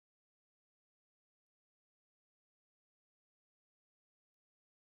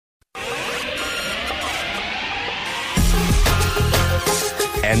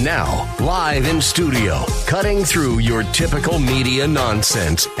And now, live in studio, cutting through your typical media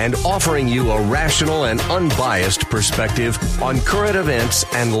nonsense and offering you a rational and unbiased perspective on current events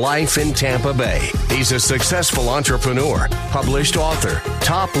and life in Tampa Bay. He's a successful entrepreneur, published author,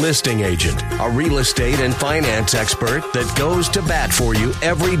 top listing agent, a real estate and finance expert that goes to bat for you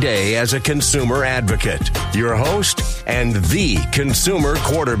every day as a consumer advocate. Your host and the consumer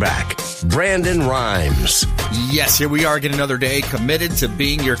quarterback, Brandon Rhymes. Yes, here we are again another day, committed to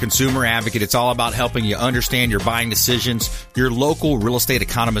being your consumer advocate. It's all about helping you understand your buying decisions, your local real estate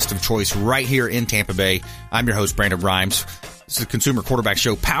economist of choice right here in Tampa Bay. I'm your host, Brandon Rhymes. This is the Consumer Quarterback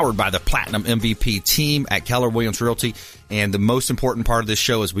Show powered by the Platinum MVP team at Keller Williams Realty. And the most important part of this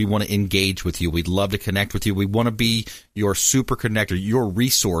show is we want to engage with you. We'd love to connect with you. We want to be your super connector, your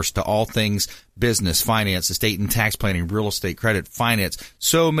resource to all things business, finance, estate and tax planning, real estate, credit, finance.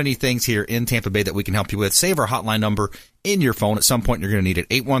 So many things here in Tampa Bay that we can help you with. Save our hotline number in your phone. At some point, you're going to need it.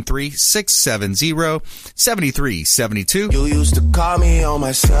 813-670-7372. You used to call me on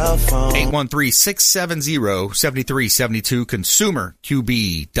my cell phone. 813-670-7372.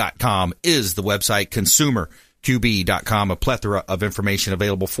 ConsumerQB.com is the website. ConsumerQB.com. A plethora of information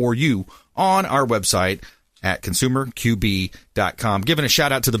available for you on our website at ConsumerQB.com. Giving a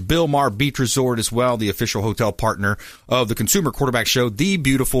shout out to the Bill Maher Beach Resort as well, the official hotel partner of the Consumer Quarterback Show, the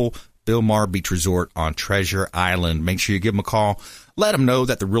beautiful Bill Maher Beach Resort on Treasure Island. Make sure you give them a call. Let them know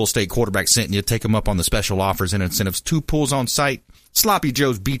that the real estate quarterback sent you. Take them up on the special offers and incentives. 2 pools on site, Sloppy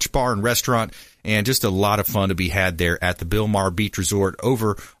Joe's Beach Bar and Restaurant, and just a lot of fun to be had there at the Bill Maher Beach Resort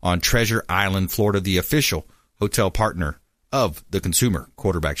over on Treasure Island, Florida, the official hotel partner of the Consumer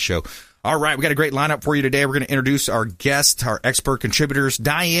Quarterback Show. All right, we got a great lineup for you today. We're going to introduce our guests, our expert contributors.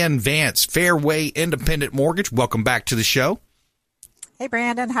 Diane Vance, Fairway Independent Mortgage. Welcome back to the show. Hey,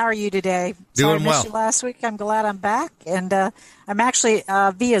 Brandon, how are you today? Doing Sorry I missed you last week. I'm glad I'm back. And I'm actually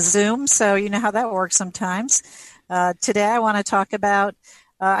via Zoom, so you know how that works sometimes. Today I want to talk about,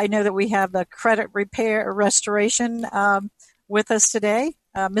 I know that we have the credit repair restoration with us today,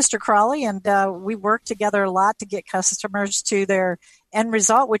 Mr. Crawley, and we work together a lot to get customers to their end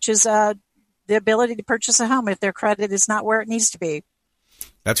result, which is the ability to purchase a home if their credit is not where it needs to be.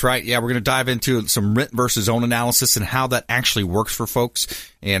 That's right. Yeah, we're going to dive into some rent versus own analysis and how that actually works for folks.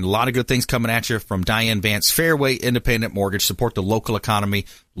 And a lot of good things coming at you from Diane Vance, Fairway Independent Mortgage. Support the local economy,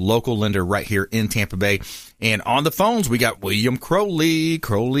 local lender right here in Tampa Bay. And on the phones, we got William Crowley,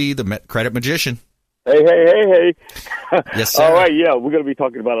 the credit magician. Hey. Yes, sir. All right, yeah, we're going to be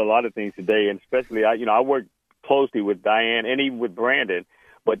talking about a lot of things today, and especially, I work closely with Diane and even with Brandon.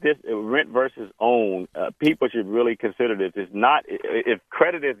 But this rent versus own, people should really consider this. It's not, if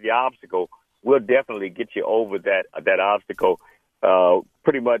credit is the obstacle, we'll definitely get you over that obstacle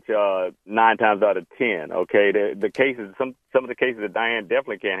pretty much 9 times out of 10, okay? The cases, some of the cases that Diane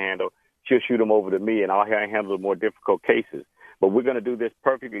definitely can't handle, she'll shoot them over to me, and I'll handle the more difficult cases. But we're going to do this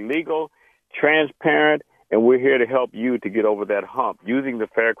perfectly legal, transparent, and we're here to help you to get over that hump using the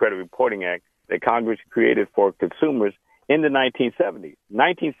Fair Credit Reporting Act that Congress created for consumers in the 1970s.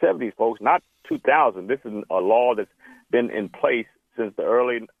 1970s, folks, not 2000. This is a law that's been in place since the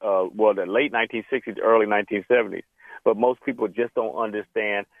late 1960s, early 1970s. But most people just don't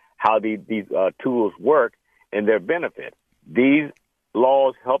understand how these tools work and their benefit. These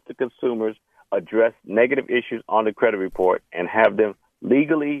laws help the consumers address negative issues on the credit report and have them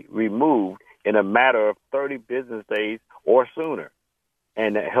legally removed in a matter of 30 business days or sooner.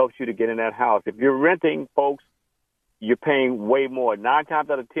 And that helps you to get in that house. If you're renting, folks, you're paying way more. 9 times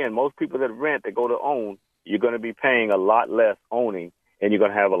out of 10, most people that rent, that go to own, you're going to be paying a lot less owning, and you're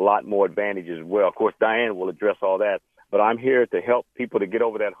going to have a lot more advantages as well. Of course, Diane will address all that, but I'm here to help people to get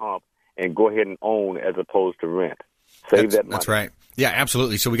over that hump and go ahead and own as opposed to rent. Save that money. That's right. Yeah,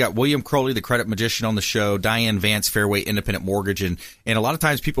 absolutely. So we got William Crowley, the credit magician, on the show, Diane Vance, Fairway Independent Mortgage, and a lot of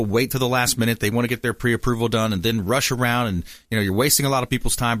times people wait till the last minute. They want to get their pre-approval done and then rush around, and you're wasting a lot of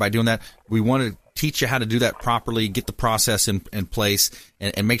people's time by doing that. We want to teach you how to do that properly, get the process in place,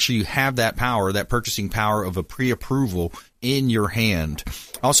 and make sure you have that power, that purchasing power of a pre-approval in your hand.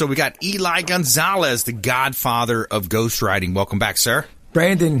 Also, we got Eli Gonzalez, the godfather of ghostwriting. Welcome back, sir.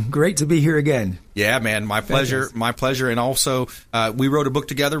 Brandon, great to be here again. Yeah, man, my pleasure. My pleasure. And also, we wrote a book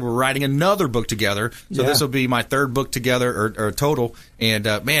together. We're writing another book together. So This will be my 3rd book together or total. And,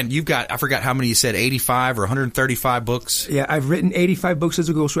 man, you've got, I forgot how many you said, 85 or 135 books? Yeah, I've written 85 books as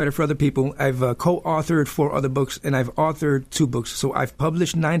a ghostwriter for other people. I've co-authored 4 other books, and I've authored 2 books. So I've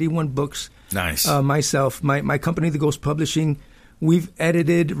published 91 books. Nice. Myself. My company, The Ghost Publishing, we've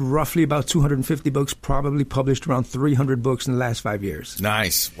edited roughly about 250 books, probably published around 300 books in the last 5 years.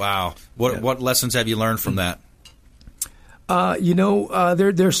 Nice. Wow. What lessons have you learned from that?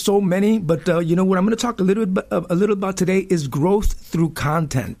 There's so many, but what I'm going to talk a little about today is growth through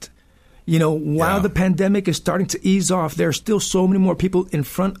content. While the pandemic is starting to ease off, there are still so many more people in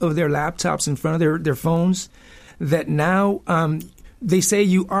front of their laptops, in front of their phones, that now they say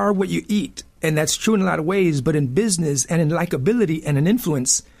you are what you eat. And that's true in a lot of ways, but in business and in likability and in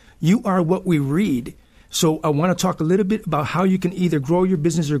influence, you are what we read. So I want to talk a little bit about how you can either grow your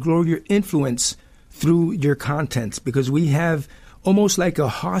business or grow your influence through your content, because we have almost like a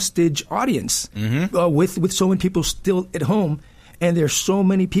hostage audience with so many people still at home. And there's so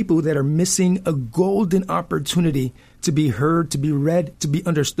many people that are missing a golden opportunity to be heard, to be read, to be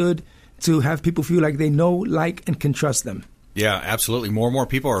understood, to have people feel like they know, like, and can trust them. Yeah, absolutely. More and more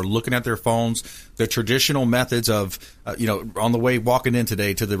people are looking at their phones. The traditional methods of, on the way walking in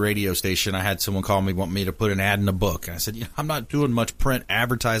today to the radio station, I had someone call me, want me to put an ad in a book. And I said, I'm not doing much print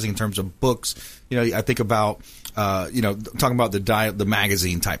advertising in terms of books. I think about, talking about the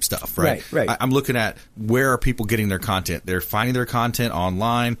magazine type stuff, right? Right. I'm looking at where are people getting their content. They're finding their content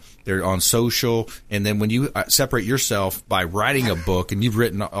online. They're on social. And then when you separate yourself by writing a book, and you've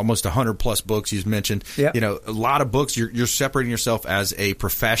written almost 100 plus books, you've mentioned, a lot of books, you're separating yourself as a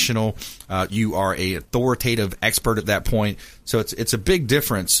professional. You are a authoritative expert at that point. So it's a big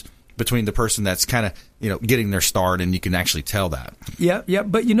difference between the person that's kind of, getting their start, and you can actually tell that. Yeah.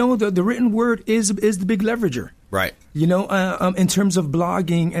 But, the written word is the big leverager. Right. In terms of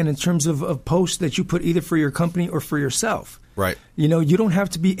blogging and in terms of posts that you put either for your company or for yourself. Right. You don't have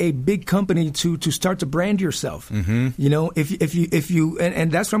to be a big company to start to brand yourself. Mm-hmm. If you and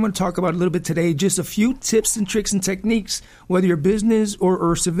that's what I'm going to talk about a little bit today. Just a few tips and tricks and techniques, whether you're business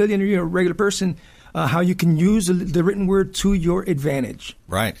or civilian or you're a regular person, how you can use the written word to your advantage.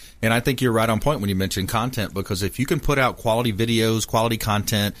 Right. And I think you're right on point when you mention content, because if you can put out quality videos, quality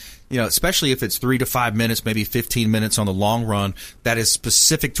content, especially if it's 3 to 5 minutes, maybe 15 minutes on the long run, that is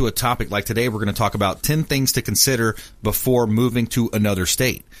specific to a topic. Like today, we're going to talk about 10 things to consider before moving to another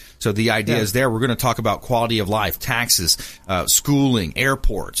state. So the idea is there. We're going to talk about quality of life, taxes, schooling,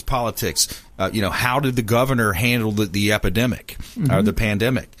 airports, politics. How did the governor handle the epidemic, the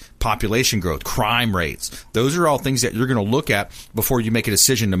pandemic, population growth, crime rates? Those are all things that you're going to look at before you make a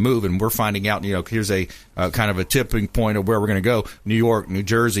decision to move. And we're finding out, here's a kind of a tipping point of where we're going to go. New York, New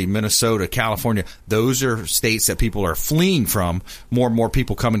Jersey, Minnesota, California. Those are states that people are fleeing from. More and more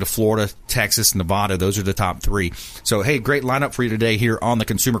people coming to Florida, Texas, Nevada. Those are the top 3. So, hey, great lineup for you today here on the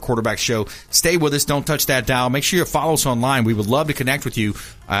Consumer Quarterback Show. Stay with us. Don't touch that dial. Make sure you follow us online. We would love to connect with you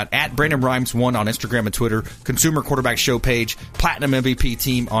at Brandon Rhymes 1 on Instagram and Twitter, Consumer Quarterback Show page, Platinum MVP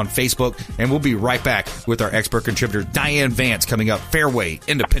Team on Facebook, and we'll be right back with our expert contributor, Diane Vance, coming up. Fairway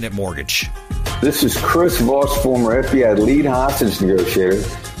Independent Mortgage. This is Chris Voss, former FBI lead hostage negotiator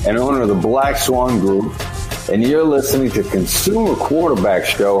and owner of the Black Swan Group, and you're listening to Consumer Quarterback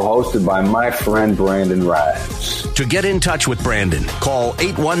Show, hosted by my friend Brandon Rhymes. To get in touch with Brandon, call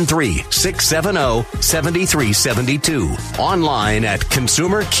 813-670-7372. Online at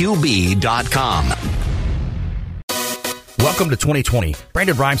consumerqb.com. Welcome to 2020.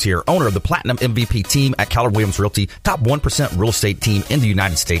 Brandon Rhymes here, owner of the Platinum MVP team at Keller Williams Realty, top 1% real estate team in the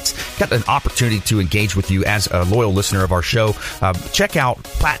United States. Got an opportunity to engage with you as a loyal listener of our show. Check out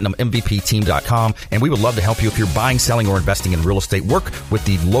PlatinumMVPteam.com, and we would love to help you if you're buying, selling, or investing in real estate. Work with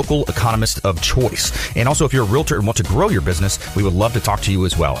the local economist of choice. And also, if you're a realtor and want to grow your business, we would love to talk to you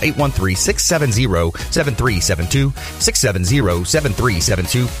as well. 813-670-7372,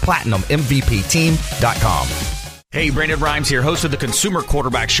 670-7372, PlatinumMVPteam.com. Hey, Brandon Rhymes here, host of the Consumer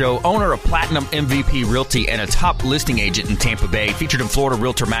Quarterback Show, owner of Platinum MVP Realty, and a top listing agent in Tampa Bay, featured in Florida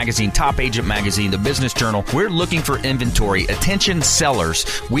Realtor Magazine, Top Agent Magazine, the Business Journal. We're looking for inventory. Attention sellers.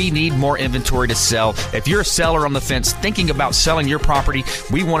 We need more inventory to sell. If you're a seller on the fence thinking about selling your property,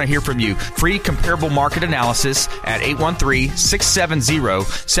 we want to hear from you. Free comparable market analysis at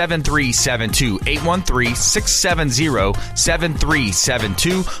 813-670-7372.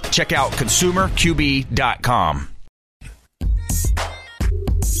 813-670-7372. Check out consumerqb.com.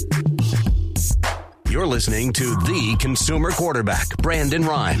 You're listening to the Consumer Quarterback, Brandon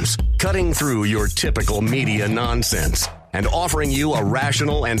Rhymes, cutting through your typical media nonsense and offering you a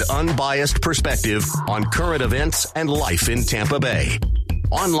rational and unbiased perspective on current events and life in Tampa Bay.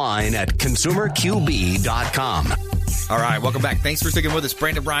 Online at consumerqb.com. All right, welcome back. Thanks for sticking with us.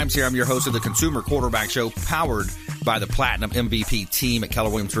 Brandon Rhymes here. I'm your host of the Consumer Quarterback Show, powered by the Platinum MVP team at Keller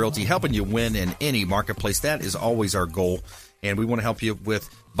Williams Realty, helping you win in any marketplace. That is always our goal. And we want to help you with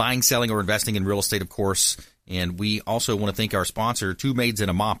buying, selling, or investing in real estate, of course. And we also want to thank our sponsor, Two Maids and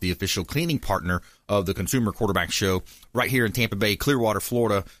a Mop, the official cleaning partner of the Consumer Quarterback Show right here in Tampa Bay, Clearwater,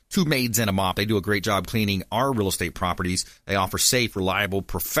 Florida. Two Maids and a Mop. They do a great job cleaning our real estate properties. They offer safe, reliable,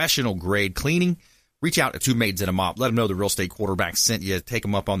 professional grade cleaning. Reach out to Two Maids and a Mop. Let them know the Real Estate Quarterback sent you. Take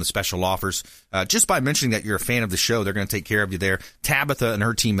them up on the special offers. Just by mentioning that you're a fan of the show, they're going to take care of you there. Tabitha and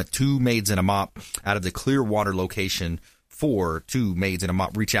her team at Two Maids and a Mop out of the Clearwater location for Two Maids and a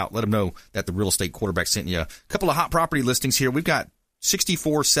Mop. Reach out. Let them know that the Real Estate Quarterback sent you. A couple of hot property listings here. We've got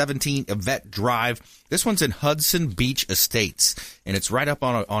 6417 Yvette Drive. This one's in Hudson Beach Estates, and it's right up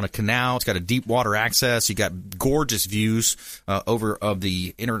on a canal. It's got a deep water access. You got gorgeous views over of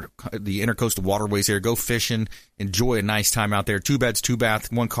the intercoastal waterways there. Go fishing, enjoy a nice time out there. 2 beds, 2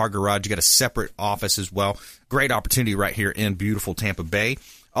 bath, 1 car garage. You got a separate office as well. Great opportunity right here in beautiful Tampa Bay.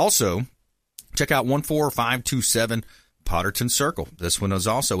 Also, check out 14527 Potterton Circle. This one is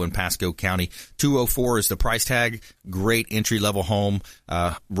also in Pasco County. 204 is the price tag. Great entry-level home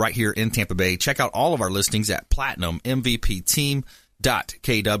right here in Tampa Bay. Check out all of our listings at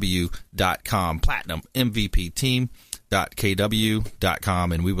platinummvpteam.kw.com.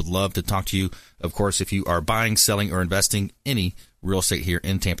 platinummvpteam.kw.com. And we would love to talk to you, of course, if you are buying, selling, or investing any real estate here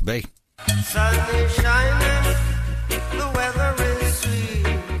in Tampa Bay. Sun is shining, the weather is sweet.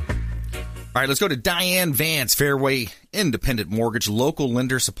 All right, let's go to Diane Vance, Fairway Independent Mortgage. Local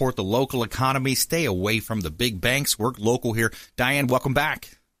lenders support the local economy. Stay away from the big banks. Work local here. Diane, welcome back.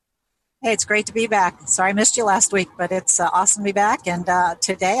 Hey, it's great to be back. Sorry I missed you last week, but it's awesome to be back. And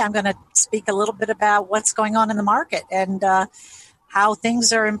today I'm going to speak a little bit about what's going on in the market and how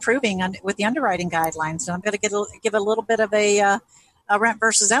things are improving with the underwriting guidelines. And I'm going to give a little bit of a rent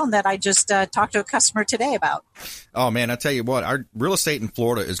versus own that I just talked to a customer today about. Oh, man, I tell you what, our real estate in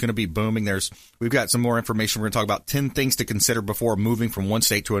Florida is going to be booming. We've got some more information. We're going to talk about 10 things to consider before moving from one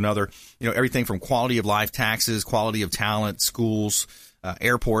state to another. You know, everything from quality of life, taxes, quality of talent, schools,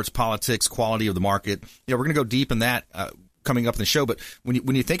 airports, politics, quality of the market. You know, we're going to go deep in that coming up in the show. But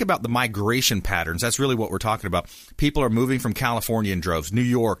when you think about the migration patterns, that's really what we're talking about. People are moving from California in droves, New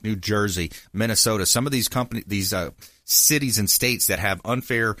York, New Jersey, Minnesota. Some of these cities and states that have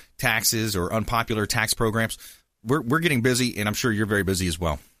unfair taxes or unpopular tax programs, we're getting busy, and I'm sure you're very busy as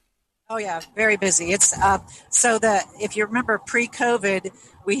well. Oh yeah, very busy. It's if you remember pre-COVID,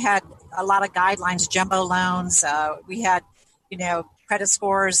 we had a lot of guidelines, jumbo loans. We had, credit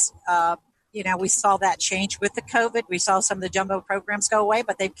scores. We saw that change with the COVID. We saw some of the jumbo programs go away,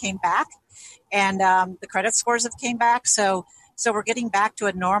 but they came back, and the credit scores have came back. So we're getting back to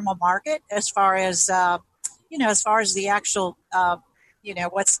a normal market as far as the actual,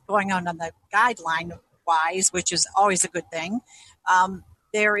 what's going on the guideline wise, which is always a good thing.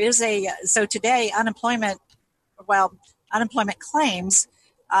 There is so today unemployment claims,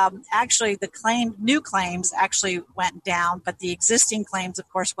 actually new claims actually went down, but the existing claims, of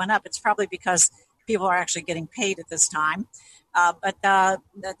course, went up. It's probably because people are actually getting paid at this time. But the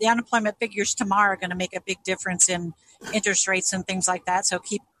unemployment figures tomorrow are going to make a big difference in interest rates and things like that. So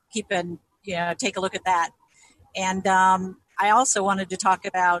take a look at that. And I also wanted to talk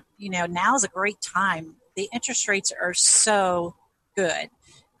about, now is a great time. The interest rates are so good.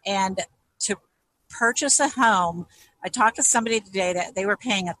 And to purchase a home, I talked to somebody today that they were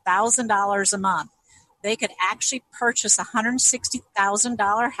paying $1,000 a month. They could actually purchase a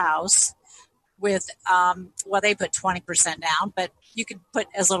 $160,000 house with, they put 20% down, but you could put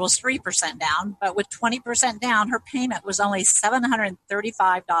as little as 3% down. But with 20% down, her payment was only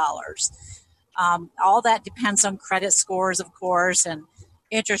 $735. All that depends on credit scores, of course, and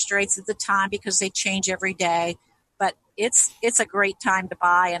interest rates at the time because they change every day. But it's a great time to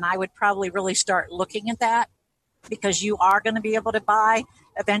buy, and I would probably really start looking at that because you are going to be able to buy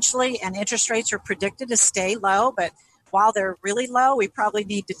eventually, and interest rates are predicted to stay low. But while they're really low, we probably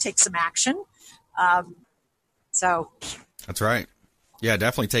need to take some action. That's right. Yeah,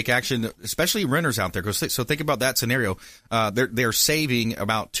 definitely take action, especially renters out there. So think about that scenario. They're saving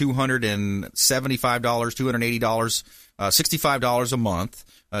about $275, $280, $65 a month.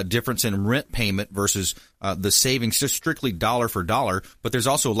 Difference in rent payment versus the savings, just strictly dollar for dollar. But there's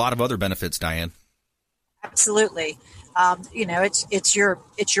also a lot of other benefits, Diane. Absolutely. It's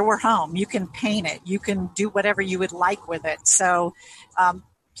your home. You can paint it. You can do whatever you would like with it. So,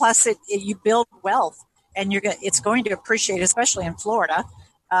 plus you build wealth, and it's going to appreciate, especially in Florida.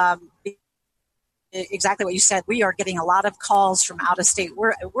 Exactly what you said. We are getting a lot of calls from out of state.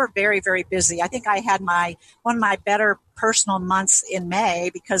 We're very, very busy. I think I had one of my better personal months in May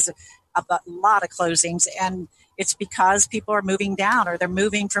because of a lot of closings, and it's because people are moving down, or they're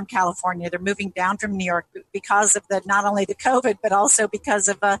moving from California, they're moving down from New York because of not only the COVID, but also because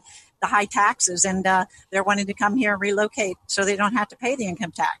of the high taxes, and they're wanting to come here and relocate so they don't have to pay the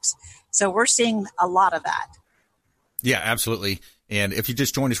income tax. So we're seeing a lot of that. Yeah, absolutely. And if you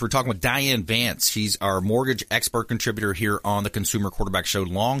just joined us, we're talking with Diane Vance. She's our mortgage expert contributor here on the Consumer Quarterback Show,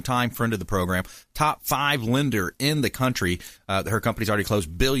 longtime friend of the program, top 5 lender in the country. Her company's already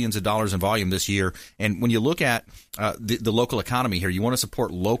closed billions of dollars in volume this year. And when you look at the local economy here, you want to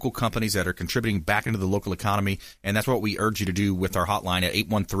support local companies that are contributing back into the local economy. And that's what we urge you to do with our hotline at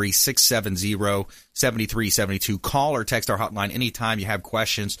 813-670-7372. Call or text our hotline anytime you have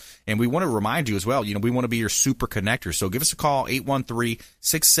questions. And we want to remind you as well, we want to be your super connector. So give us a call,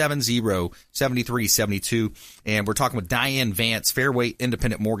 813-670-7372. And we're talking with Diane Vance, Fairway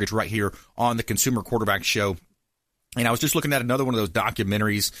Independent Mortgage, right here on the Consumer Quarterback Show. And I was just looking at another one of those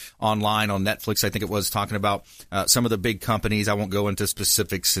documentaries online on Netflix, I think it was, talking about some of the big companies. I won't go into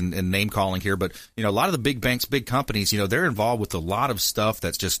specifics and name calling here, but, a lot of the big banks, big companies, they're involved with a lot of stuff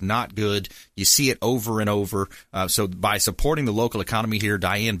that's just not good. You see it over and over. So by supporting the local economy here,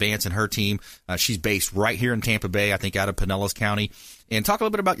 Diane Vance and her team, she's based right here in Tampa Bay, I think out of Pinellas County. And talk a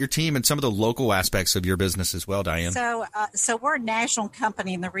little bit about your team and some of the local aspects of your business as well, Diane. So we're a national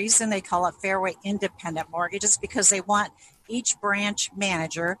company, and the reason they call it Fairway Independent Mortgage is because they want each branch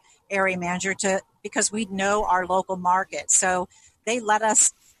manager, area manager, because we know our local market. So they let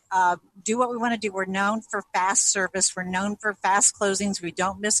us do what we want to do. We're known for fast service. We're known for fast closings. We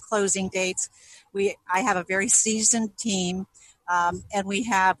don't miss closing dates. I have a very seasoned team, and we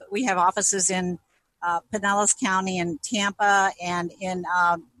have offices in Pinellas County and Tampa, and in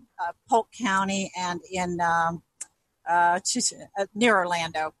Polk County, and in near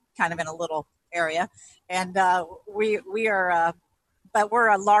Orlando, kind of in a little area. And we are, but we're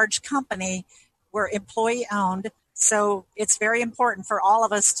a large company. We're employee owned, so it's very important for all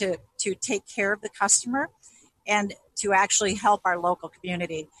of us to take care of the customer and to actually help our local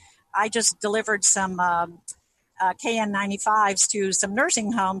community. I just delivered some KN95s to some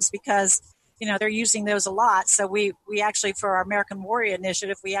nursing homes because they're using those a lot. So we actually, for our American Warrior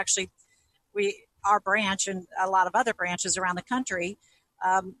Initiative, our branch and a lot of other branches around the country,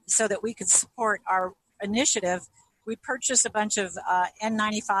 so that we could support our initiative, we purchased a bunch of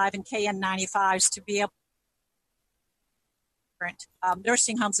N95 and KN95s to be able to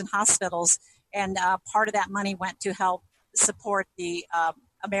nursing homes and hospitals. And part of that money went to help support the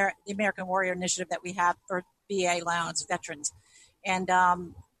American Warrior Initiative that we have for VA loans, veterans. And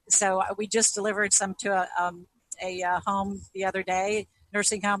so we just delivered some to a home the other day,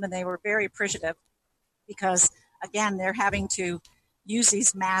 nursing home, and they were very appreciative because, again, they're having to use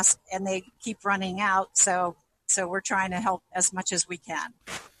these masks and they keep running out. So we're trying to help as much as we can.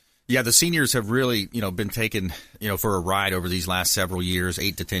 Yeah, the seniors have really, been taken, for a ride over these last several years,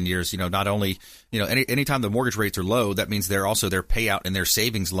 8 to 10 years. Not only, anytime the mortgage rates are low, that means they're also their payout and their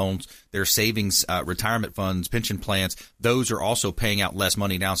savings loans, their savings, retirement funds, pension plans. Those are also paying out less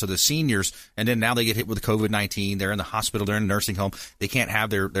money now. So the seniors, and then now they get hit with COVID-19. They're in the hospital. They're in a nursing home. They can't have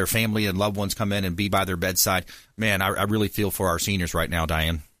their family and loved ones come in and be by their bedside. Man, I really feel for our seniors right now,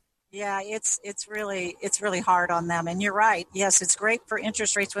 Diane. Yeah, it's really hard on them. And you're right. Yes, it's great for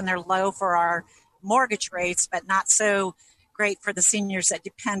interest rates when they're low for our mortgage rates, but not so great for the seniors that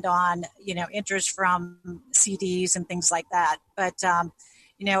depend on, interest from CDs and things like that. But,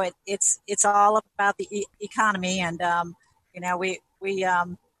 it's all about the economy. And, the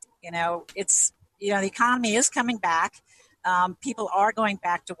economy is coming back. People are going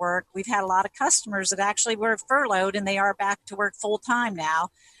back to work. We've had a lot of customers that actually were furloughed and they are back to work full time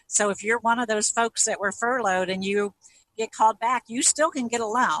now. So if you're one of those folks that were furloughed and you get called back, you still can get a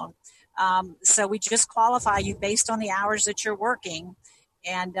loan. So we just qualify you based on the hours that you're working.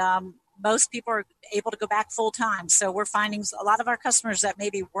 And most people are able to go back full time. So we're finding a lot of our customers that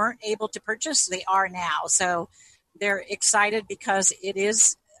maybe weren't able to purchase, they are now. So they're excited because it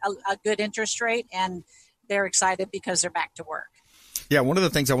is a good interest rate, and they're excited because they're back to work. Yeah, one of the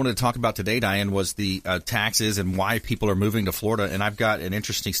things I wanted to talk about today, Diane, was the taxes and why people are moving to Florida. And I've got an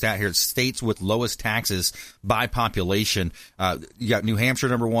interesting stat here. It's states with lowest taxes by population. You got New Hampshire,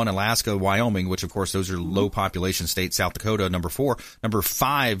 number 1, Alaska, Wyoming, which, of course, those are low population states. South Dakota, number 4. Number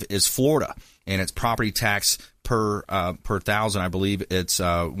 5 is Florida, and it's property tax per thousand. I believe it's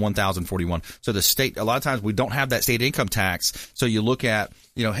 1,041. So the state, a lot of times we don't have that state income tax. So you look at,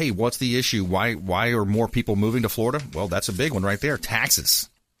 hey, what's the issue? Why are more people moving to Florida? Well, that's a big one right there. Taxes.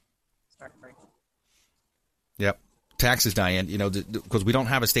 Yep. Taxes, Diane, because we don't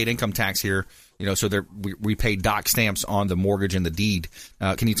have a state income tax here, so we pay doc stamps on the mortgage and the deed.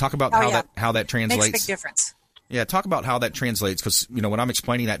 Can you talk about how that translates? Makes a big difference. Yeah, talk about how that translates, because, when I'm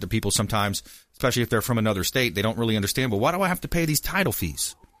explaining that to people sometimes, especially if they're from another state, they don't really understand, well, why do I have to pay these title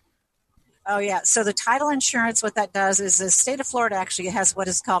fees? Oh, yeah. So the title insurance, what that does is the state of Florida actually has what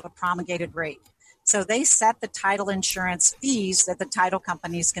is called a promulgated rate. So they set the title insurance fees that the title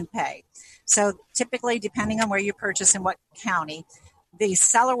companies can pay. So typically, depending on where you purchase and what county, the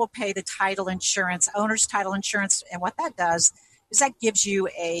seller will pay the title insurance, owner's title insurance. And what that does is that gives you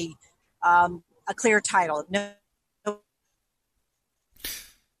a clear title. No,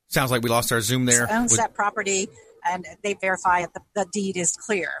 sounds like we lost our Zoom there. Owns that property, and they verify that the deed is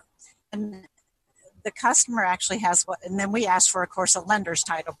clear. And the customer actually has what, and then we ask for, of course, a lender's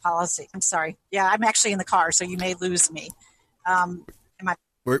title policy. I'm sorry. Yeah, I'm actually in the car, so you may lose me.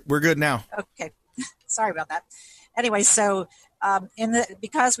 We're good now. Okay. Sorry about that. Anyway, so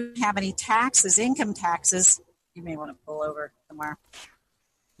because we don't have any taxes, income taxes, you may want to pull over somewhere.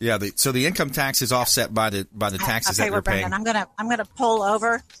 Yeah, so the income tax is offset by the taxes that they're paying. I'm gonna pull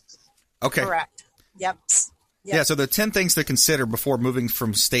over. Okay. Correct. Yep. Yeah, so the 10 things to consider before moving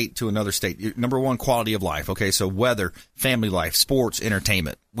from state to another state. Number one, quality of life. Okay, so weather, family life, sports,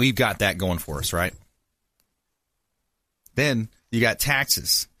 entertainment. We've got that going for us, right? Then you got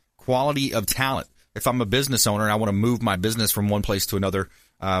taxes, quality of talent. If I'm a business owner and I want to move my business from one place to another,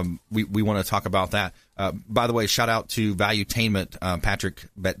 we want to talk about that. By the way, shout out to Valuetainment, Patrick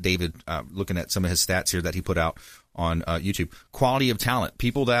Bet-David, looking at some of his stats here that he put out on YouTube. Quality of talent,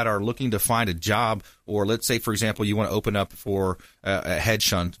 people that are looking to find a job, or let's say, for example, you want to open up for a hedge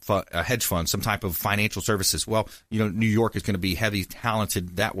fund, some type of financial services. Well, New York is going to be heavy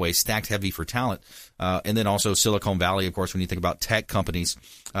talented that way, stacked heavy for talent. And then also Silicon Valley, of course, when you think about tech companies.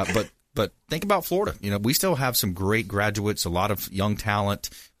 But think about Florida. We still have some great graduates, a lot of young talent,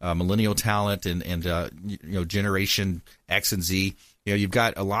 millennial talent, and Generation X and Z. You've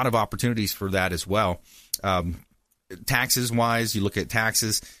got a lot of opportunities for that as well. Taxes wise, you look at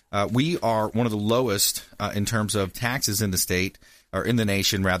taxes. We are one of the lowest in terms of taxes in the state, or in the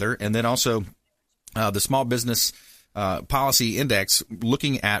nation rather. And then also the Small Business Policy Index,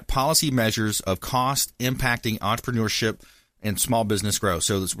 looking at policy measures of cost impacting entrepreneurship and small business growth.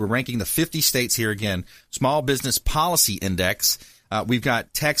 So we're ranking the 50 states here again. Small Business Policy Index. We've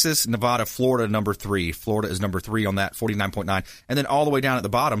got Texas, Nevada, Florida, number 3. Florida is number 3 on that, 49.9. And then all the way down at the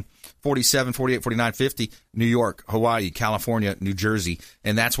bottom, 47, 48, 49, 50, New York, Hawaii, California, New Jersey.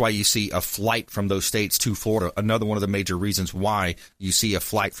 And that's why you see a flight from those states to Florida. Another one of the major reasons why you see a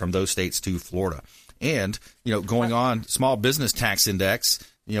flight from those states to Florida. And, going on, Small Business Tax Index,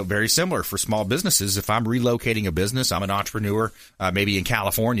 very similar for small businesses. If I'm relocating a business, I'm an entrepreneur, maybe in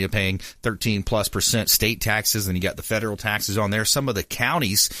California paying 13+% state taxes, and you got the federal taxes on there. Some of the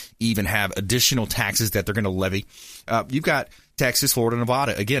counties even have additional taxes that they're going to levy. You've got Texas, Florida,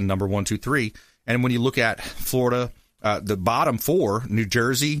 Nevada, again, number 1, 2, 3. And when you look at Florida, the bottom 4, New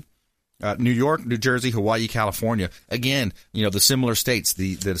Jersey, New York, New Jersey, Hawaii, California. Again, the similar states,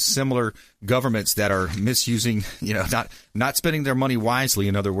 the similar governments that are misusing, not spending their money wisely,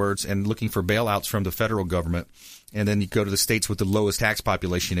 in other words, and looking for bailouts from the federal government. And then you go to the states with the lowest tax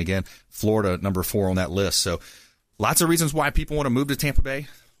population. Again, Florida, number 4 on that list. So lots of reasons why people want to move to Tampa Bay.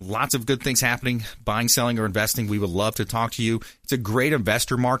 Lots of good things happening, buying, selling, or investing. We would love to talk to you. It's a great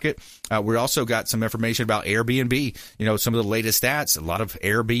investor market. We also got some information about Airbnb. Some of the latest stats. A lot of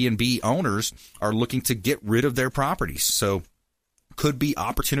Airbnb owners are looking to get rid of their properties. So could be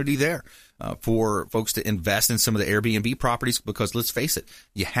opportunity there for folks to invest in some of the Airbnb properties, because let's face it,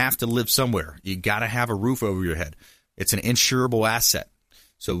 you have to live somewhere. You got to have a roof over your head. It's an insurable asset.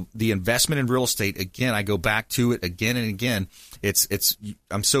 So the investment in real estate, again, I go back to it again and again.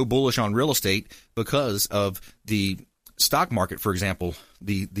 I'm so bullish on real estate because of the stock market, for example.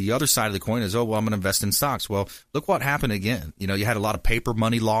 The other side of the coin is, I'm going to invest in stocks. Well, look what happened again. You had a lot of paper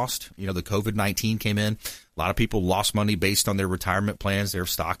money lost. The COVID-19 came in. A lot of people lost money based on their retirement plans, their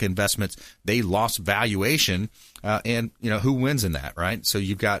stock investments. They lost valuation. And who wins in that, right? So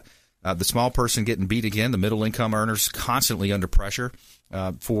you've got the small person getting beat again, the middle income earners constantly under pressure.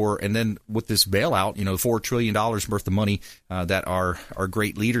 And then with this bailout, $4 trillion worth of money that our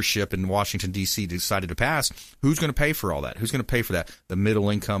great leadership in Washington, D.C. decided to pass, who's going to pay for all that? Who's going to pay for that? The middle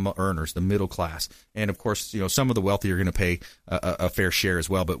income earners, the middle class. And, of course, some of the wealthy are going to pay a fair share as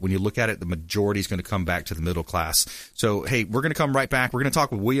well. But when you look at it, the majority is going to come back to the middle class. So, hey, we're going to come right back. We're going to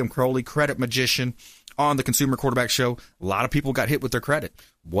talk with William Crowley, credit magician, on the Consumer Quarterback Show. A lot of people got hit with their credit.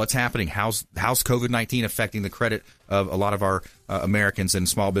 What's happening? How's COVID-19 affecting the credit of a lot of our Americans and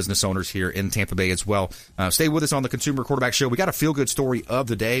small business owners here in Tampa Bay as well? Stay with us on the Consumer Quarterback Show. We got a feel-good story of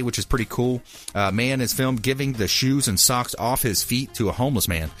the day, which is pretty cool. Man is filmed giving the shoes and socks off his feet to a homeless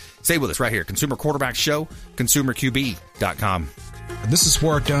man. Stay with us right here. Consumer Quarterback Show, ConsumerQB.com. This is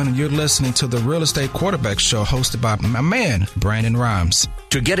Ward Dunn, and you're listening to the Real Estate Quarterback Show hosted by my man, Brandon Rhymes.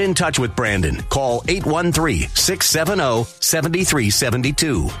 To get in touch with Brandon, call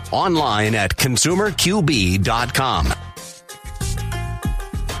 813-670-7372. Online at ConsumerQB.com.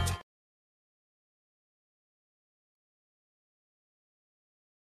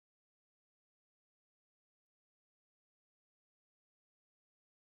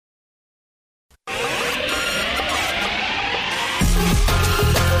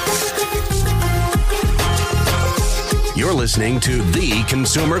 You're listening to The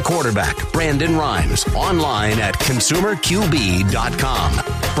Consumer Quarterback, Brandon Rhymes, online at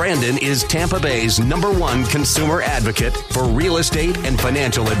ConsumerQB.com. Brandon is Tampa Bay's #1 consumer advocate for real estate and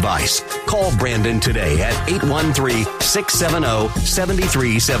financial advice. Call Brandon today at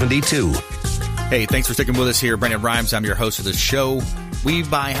 813-670-7372. Hey, thanks for sticking with us here. Brandon Rhymes, I'm your host of the show. We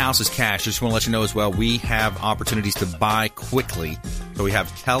buy houses cash. Just want to let you know as well, we have opportunities to buy quickly. So we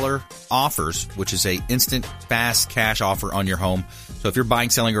have Keller Offers, which is a instant, fast cash offer on your home. So if you're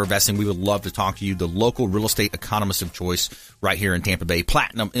buying, selling, or investing, we would love to talk to you, the local real estate economist of choice right here in Tampa Bay.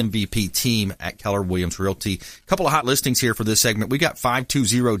 Platinum MVP team at Keller Williams Realty. A couple of hot listings here for this segment. We got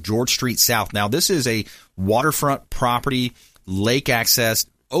 520 George Street South. Now, this is a waterfront property, lake access,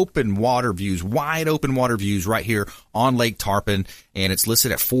 open water views, wide open water views right here on Lake Tarpon, and it's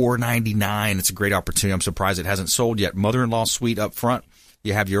listed at $499. It's a great opportunity. I'm surprised it hasn't sold yet. Mother-in-law suite up front.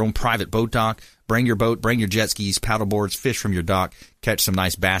 You have your own private boat dock. Bring your boat, bring your jet skis, paddle boards, fish from your dock, catch some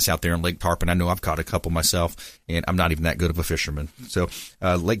nice bass out there in Lake Tarpon. I know I've caught a couple myself, and I'm not even that good of a fisherman. So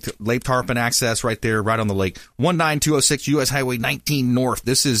Lake Tarpon access right there, right on the lake. 19206 U.S. Highway 19 North.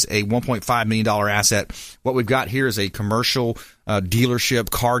 This is a $1.5 million asset. What we've got here is a commercial dealership,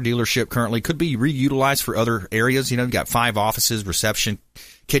 car dealership currently. Could be reutilized for other areas. You know, you've got 5 offices, reception,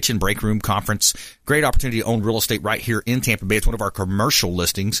 kitchen, break room, conference. Great opportunity to own real estate right here in Tampa Bay. It's one of our commercial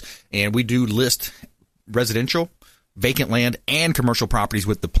listings, and we do list residential, vacant land, and commercial properties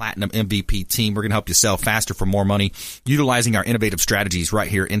with the Platinum MVP team. We're going to help you sell faster for more money utilizing our innovative strategies right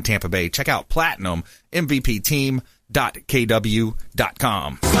here in Tampa Bay. Check out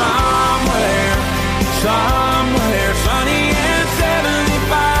PlatinumMVPteam.kw.com. Somewhere sunny and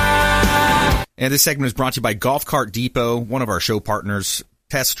 75. And this segment is brought to you by Golf Cart Depot, one of our show partners.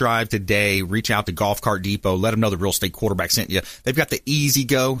 Test drive today. Reach out to Golf Cart Depot. Let them know the real estate quarterback sent you. They've got the Easy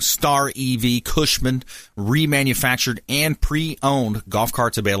Go, Star EV, Cushman, remanufactured and pre-owned golf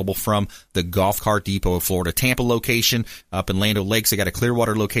carts available from the Golf Cart Depot of Florida. Tampa location up in Land O'Lakes. They got a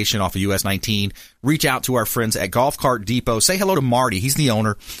Clearwater location off of US 19. Reach out to our friends at Golf Cart Depot. Say hello to Marty. He's the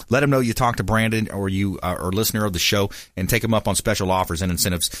owner. Let him know you talked to Brandon or you are a listener of the show, and take him up on special offers and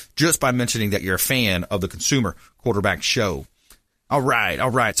incentives just by mentioning that you're a fan of the Consumer Quarterback Show. All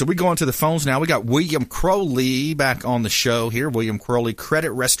right. So we go on to the phones now. We got William Crowley back on the show here. William Crowley,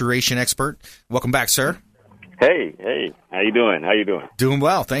 credit restoration expert. Welcome back, sir. Hey. How you doing? Doing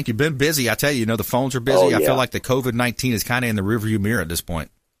well. Thank you. Been busy. I tell you, the phones are busy. Oh, yeah. I feel like the COVID-19 is kind of in the rearview mirror at this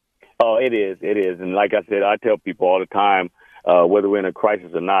point. Oh, it is. And like I said, I tell people all the time, whether we're in a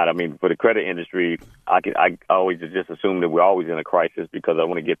crisis or not. I mean, for the credit industry, I always just assume that we're always in a crisis because I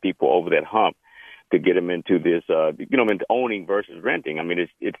want to get people over that hump to get them into this, into owning versus renting. I mean,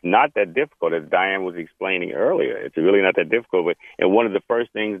 it's not that difficult, as Diane was explaining earlier. It's really not that difficult. And one of the first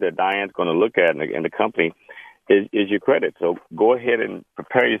things that Diane's going to look at in the company is your credit. So go ahead and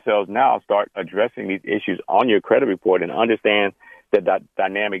prepare yourselves now. Start addressing these issues on your credit report and understand the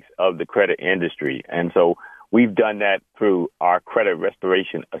dynamics of the credit industry. And so we've done that through our credit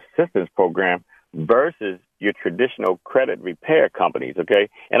restoration assistance program versus your traditional credit repair companies, okay?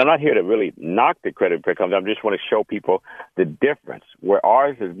 And I'm not here to really knock the credit repair companies. I just want to show people the difference, where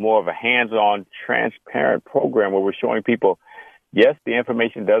ours is more of a hands-on, transparent program where we're showing people, yes, the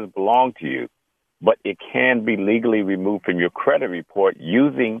information does belong to you, but it can be legally removed from your credit report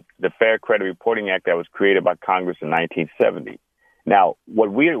using the Fair Credit Reporting Act that was created by Congress in 1970. Now, what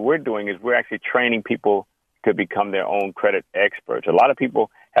we're doing is we're actually training people to become their own credit experts. A lot of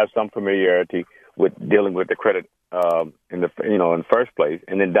people have some familiarity with dealing with the credit in the first place.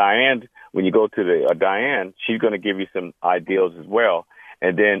 And then Diane, when you go to Diane, she's going to give you some ideals as well.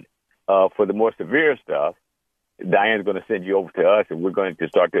 And then for the more severe stuff, Diane's going to send you over to us, and we're going to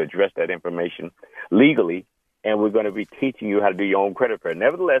start to address that information legally, and we're going to be teaching you how to do your own credit repair.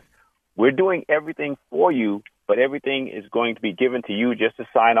 Nevertheless, we're doing everything for you, but everything is going to be given to you just to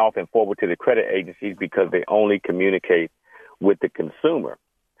sign off and forward to the credit agencies because they only communicate with the consumer.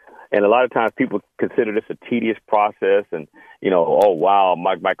 And a lot of times people consider this a tedious process and, oh, wow,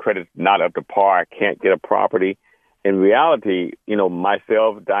 my credit's not up to par. I can't get a property. In reality,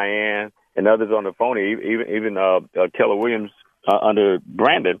 myself, Diane, and others on the phone, even Keller Williams under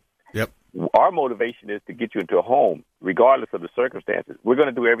Brandon, yep, our motivation is to get you into a home, regardless of the circumstances. We're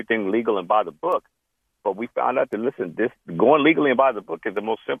going to do everything legal and by the book. But we found out that, listen, this going legally and by the book is the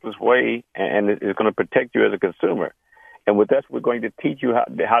most simplest way, and it's going to protect you as a consumer. And with us, we're going to teach you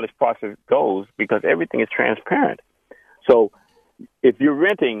how this process goes, because everything is transparent. So if you're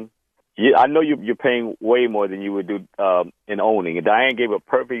renting, I know you're paying way more than you would do in owning. And Diane gave a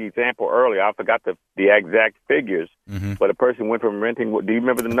perfect example earlier. I forgot the exact figures, but a person went from renting. Do you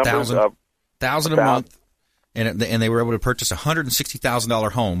remember the numbers? $1,000 a month. And they were able to purchase a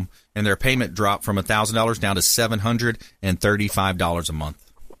 $160,000 home, and their payment dropped from $1,000 down to $735 a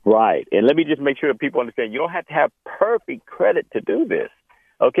month. Right. And let me just make sure that people understand, you don't have to have perfect credit to do this.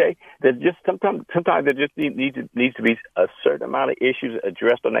 Okay? There's just sometimes there just needs to be a certain amount of issues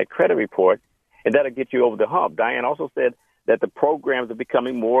addressed on that credit report, and that'll get you over the hump. Diane also said that the programs are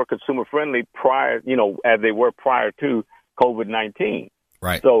becoming more consumer friendly as they were prior to COVID-19.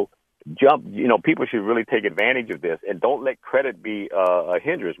 Right. So people should really take advantage of this, and don't let credit be a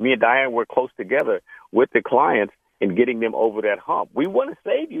hindrance. Me and Diane work close together with the clients in getting them over that hump. We want to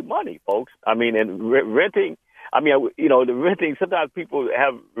save you money, folks. I mean, and renting, the renting, sometimes people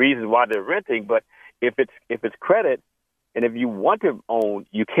have reasons why they're renting, but if it's credit and if you want to own,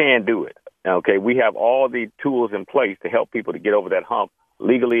 you can do it. Okay, we have all the tools in place to help people to get over that hump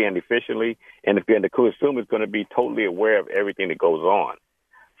legally and efficiently, and the consumer is going to be totally aware of everything that goes on.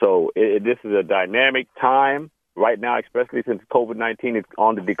 So this is a dynamic time right now, especially since COVID-19 is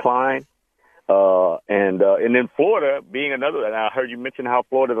on the decline. And then Florida being another, and I heard you mention how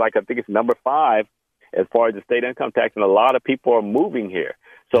Florida, I think it's number 5 as far as the state income tax, and a lot of people are moving here.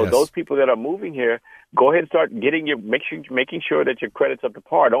 So Those people that are moving here, go ahead and start making sure that your credit's up to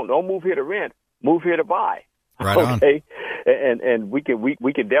par. Don't move here to rent, move here to buy. Right okay? And we can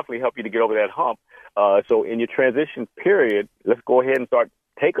definitely help you to get over that hump. So in your transition period, let's go ahead and start.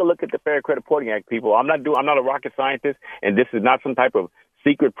 Take a look at the Fair Credit Reporting Act, people. I'm not a rocket scientist, and this is not some type of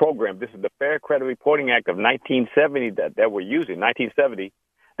secret program. This is the Fair Credit Reporting Act of 1970 that we're using. 1970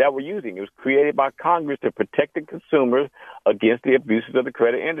 that we're using. It was created by Congress to protect the consumers against the abuses of the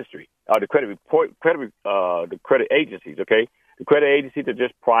credit industry, the credit agencies. Okay, the credit agencies are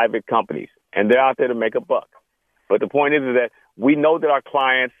just private companies, and they're out there to make a buck. But the point is that we know that our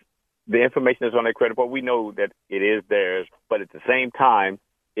clients, the information that's on their credit report, we know that it is theirs, but at the same time,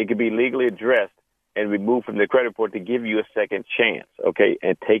 it can be legally addressed and removed from the credit report to give you a second chance, okay,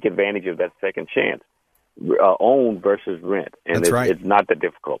 and take advantage of that second chance. Own versus rent, and it's not that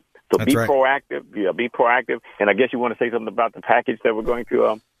difficult. So be proactive. Yeah, be proactive. And I guess you want to say something about the package that we're going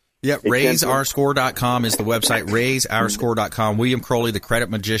to Yep, RaiseOurScore.com is the website, RaiseOurScore.com. William Crowley, the credit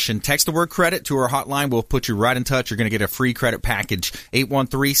magician. Text the word credit to our hotline. We'll put you right in touch. You're going to get a free credit package,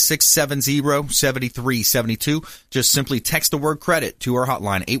 813-670-7372. Just simply text the word credit to our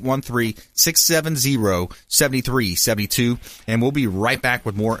hotline, 813-670-7372. And we'll be right back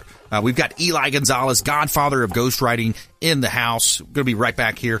with more. We've got Eli Gonzalez, godfather of ghostwriting, in the house. We're going to be right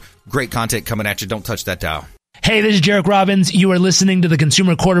back here. Great content coming at you. Don't touch that dial. Hey, this is Jarek Robbins. You are listening to the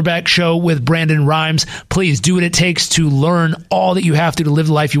Consumer Quarterback Show with Brandon Rhymes. Please do what it takes to learn all that you have to live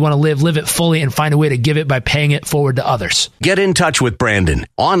the life you want to live it fully, and find a way to give it by paying it forward to others. Get in touch with Brandon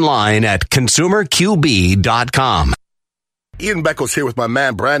online at consumerqb.com. Ian Beckles here with my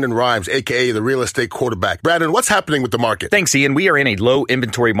man, Brandon Rhymes, a.k.a. the real estate quarterback. Brandon, what's happening with the market? Thanks, Ian. We are in a low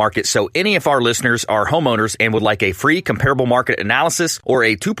inventory market, so any of our listeners are homeowners and would like a free comparable market analysis or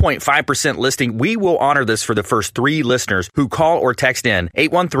a 2.5% listing, we will honor this for the first 3 listeners who call or text in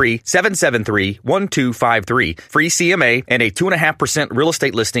 813-773-1253. Free CMA and a 2.5% real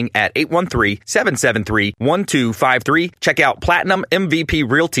estate listing at 813-773-1253. Check out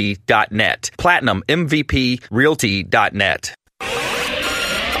PlatinumMVPRealty.net. PlatinumMVPRealty.net.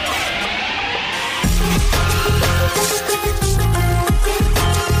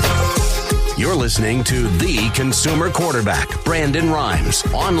 You're listening to The Consumer Quarterback, Brandon Rhymes,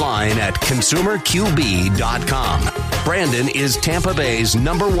 online at consumerqb.com. Brandon is Tampa Bay's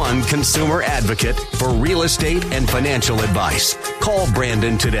 #1 consumer advocate for real estate and financial advice. Call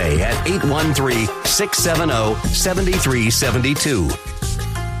Brandon today at 813-670-7372.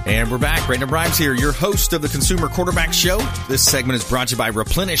 And we're back. Brandon Rhymes here, your host of the Consumer Quarterback Show. This segment is brought to you by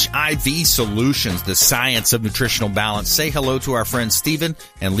Replenish IV Solutions, the science of nutritional balance. Say hello to our friends Stephen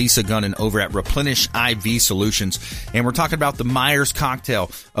and Lisa Gunnan over at Replenish IV Solutions. And we're talking about the Myers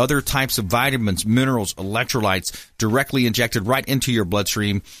cocktail, other types of vitamins, minerals, electrolytes directly injected right into your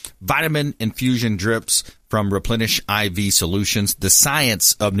bloodstream, vitamin infusion drips, from Replenish IV Solutions, the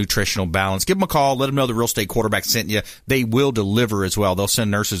science of nutritional balance. Give them a call. Let them know the Real Estate Quarterback sent you. They will deliver as well. They'll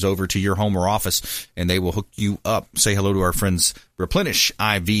send nurses over to your home or office, and they will hook you up. Say hello to our friends, Replenish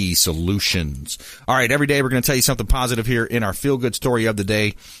IV Solutions. All right, every day we're going to tell you something positive here in our feel-good story of the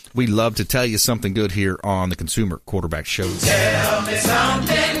day. We love to tell you something good here on the Consumer Quarterback Show. Tell me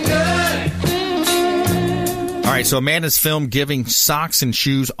something good. All right, so a man is filmed giving socks and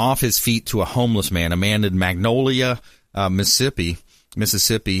shoes off his feet to a homeless man. A man in Magnolia, Mississippi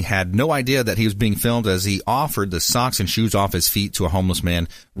had no idea that he was being filmed as he offered the socks and shoes off his feet to a homeless man.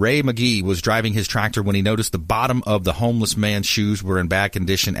 Ray McGee was driving his tractor when he noticed the bottom of the homeless man's shoes were in bad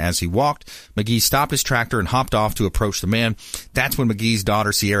condition as he walked. McGee stopped his tractor and hopped off to approach the man. That's when McGee's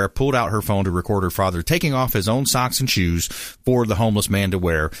daughter, Sierra, pulled out her phone to record her father taking off his own socks and shoes for the homeless man to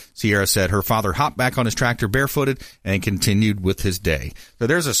wear. Sierra said her father hopped back on his tractor barefooted and continued with his day. So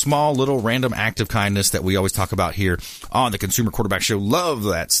there's a small little random act of kindness that we always talk about here on the Consumer Quarterback Show. Love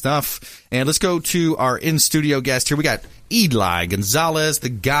that stuff. And let's go to our in-studio guest here. We got Eli Gonzalez, the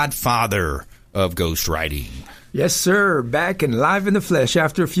godfather of ghostwriting. Yes, sir. Back and live in the flesh.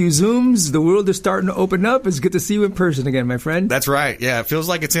 After a few Zooms, the world is starting to open up. It's good to see you in person again, my friend. That's right. Yeah, it feels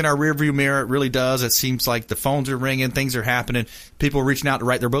like it's in our rearview mirror. It really does. It seems like the phones are ringing. Things are happening. People are reaching out to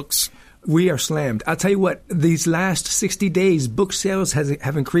write their books. We are slammed. I'll tell you what, these last 60 days, book sales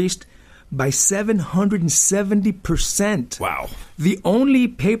have increased by 770%. Wow. The only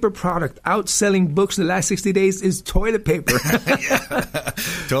paper product outselling books in the last 60 days is toilet paper.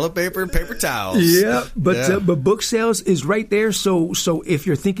 Toilet paper and paper towels. Yeah, but book sales is right there. So if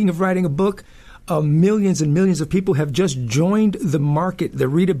you're thinking of writing a book, millions and millions of people have just joined the market, the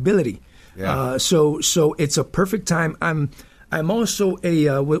readability. Yeah. So it's a perfect time. I'm also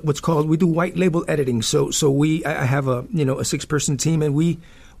what's called, we do white label editing. So I have a 6-person team, and we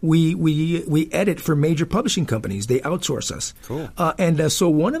edit for major publishing companies. They outsource us. Cool. So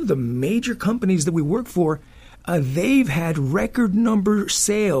one of the major companies that we work for, they've had record number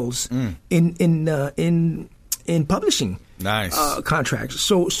sales in publishing. Nice. Contracts.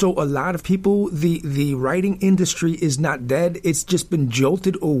 So a lot of people, the writing industry is not dead. It's just been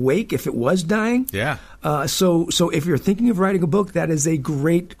jolted awake if it was dying. Yeah. So if you're thinking of writing a book, that is a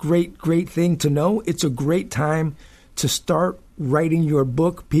great thing to know. It's a great time to start writing your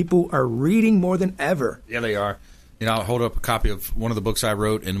book. People are reading more than ever. Yeah, they are. I'll hold up a copy of one of the books I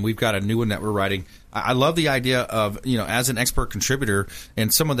wrote, and we've got a new one that we're writing. I love the idea of, as an expert contributor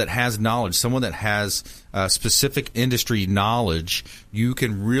and someone that has knowledge, someone that has specific industry knowledge, you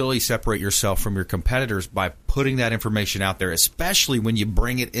can really separate yourself from your competitors by putting that information out there, especially when you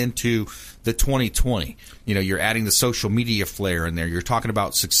bring it into the 2020. You're adding the social media flair in there. You're talking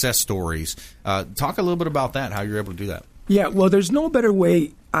about success stories. Talk a little bit about that, how you're able to do that. Yeah, well, there's no better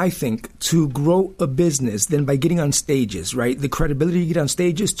way, I think, to grow a business than by getting on stages, right? The credibility you get on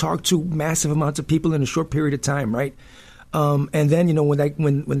stages, talk to massive amounts of people in a short period of time, right? And then, when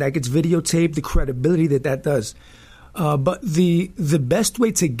that gets videotaped, the credibility that does. But the best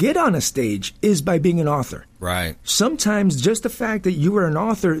way to get on a stage is by being an author. Right. Sometimes just the fact that you are an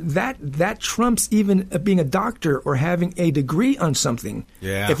author, that trumps even being a doctor or having a degree on something.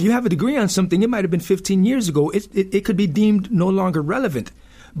 Yeah. If you have a degree on something, it might have been 15 years ago. It could be deemed no longer relevant.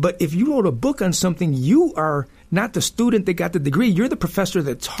 But if you wrote a book on something, you are not the student that got the degree. You're the professor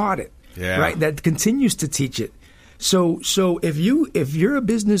that taught it. Yeah. Right. That continues to teach it. So if you're a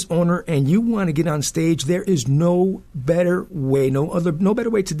business owner and you want to get on stage, there is no better way, no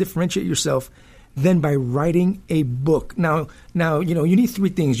better way to differentiate yourself than by writing a book. Now you need 3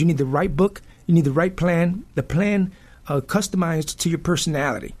 things. You need the right book, you need the right plan, the plan customized to your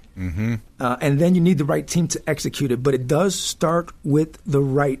personality. Mm-hmm. And then you need the right team to execute it. But it does start with the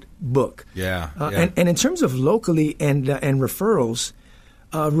right book. Yeah. And in terms of locally and referrals,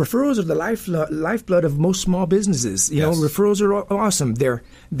 referrals are the lifeblood of most small businesses. You know, referrals are awesome.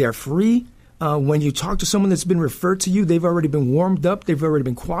 They're free. When you talk to someone that's been referred to you, they've already been warmed up. They've already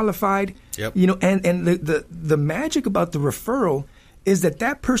been qualified. Yep. You know, and the magic about the referral is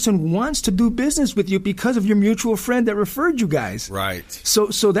that person wants to do business with you because of your mutual friend that referred you guys. Right.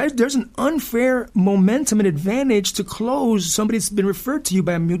 So there's an unfair momentum and advantage to close somebody that's been referred to you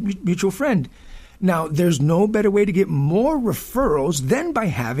by a mutual friend. Now, there's no better way to get more referrals than by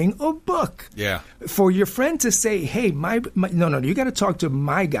having a book. Yeah. For your friend to say, hey, no, you got to talk to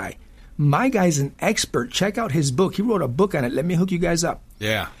my guy. My guy's an expert. Check out his book. He wrote a book on it. Let me hook you guys up.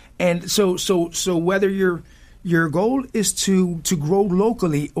 Yeah. And so whether your goal is to grow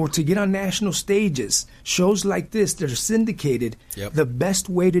locally or to get on national stages, shows like this that are syndicated, Yep. the best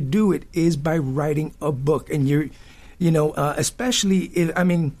way to do it is by writing a book. And Especially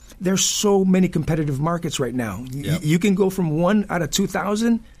there's so many competitive markets right now. Yep. You can go from 1 out of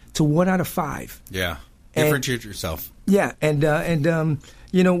 2,000 to 1 out of 5. Yeah. Differentiate yourself. Yeah.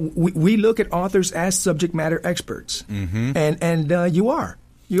 We look at authors as subject matter experts. Mm-hmm. And you are.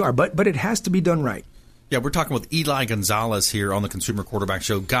 But it has to be done right. Yeah, we're talking with Eli Gonzalez here on the Consumer Quarterback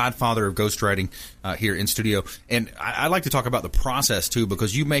Show, godfather of ghostwriting here in studio. And I like to talk about the process, too,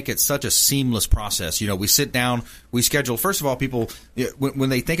 because you make it such a seamless process. We sit down, we schedule. First of all, people, when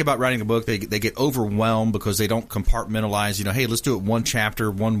they think about writing a book, they get overwhelmed because they don't compartmentalize, hey, let's do it one chapter,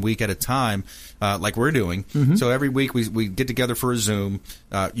 1 week at a time, like we're doing. Mm-hmm. So every week we get together for a Zoom.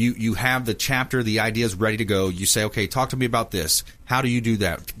 You have the chapter, the ideas ready to go. You say, okay, talk to me about this. How do you do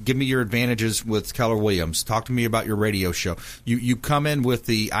that? Give me your advantages with Keller Williams. Talk to me about your radio show. You come in with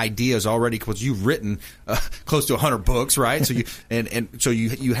the ideas already because you've written close to 100 books, right? So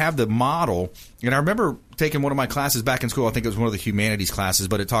you have the model. And I remember taking one of my classes back in school. I think it was one of the humanities classes,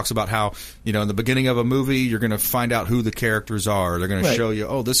 but it talks about how, in the beginning of a movie, you're going to find out who the characters are. They're going to show you,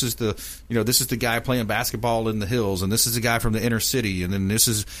 oh, this is the guy playing basketball in the hills, and this is the guy from the inner city, and then this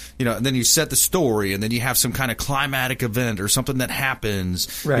is, and then you set the story, and then you have some kind of climatic event or something that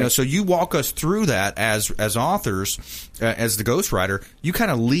happens. Right. So you walk us through that as authors, as the ghostwriter. You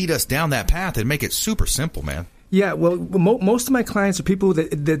kind of lead us down that path and make it super simple, man. Yeah, well, most of my clients are people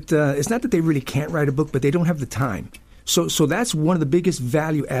that it's not that they really can't write a book, but they don't have the time. So that's one of the biggest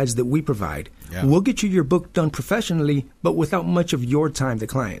value adds that we provide. Yeah. We'll get you your book done professionally, but without much of your time, the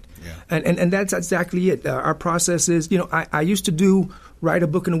client. Yeah. And that's exactly it. Our process is, I used to write a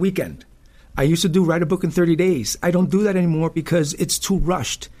book in a weekend. I used to write a book in 30 days. I don't do that anymore because it's too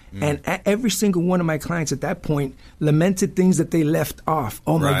rushed. And every single one of my clients at that point lamented things that they left off.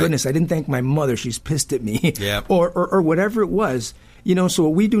 Oh, my goodness, I didn't thank my mother. She's pissed at me. Yeah. or whatever it was. So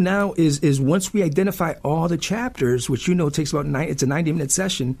what we do now is once we identify all the chapters, which takes about it's a 90-minute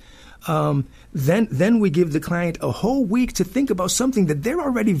session, then we give the client a whole week to think about something that they're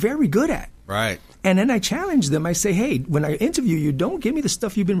already very good at. Right. And then I challenge them. I say, hey, when I interview you, don't give me the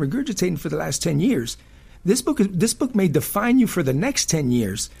stuff you've been regurgitating for the last 10 years. This book may define you for the next 10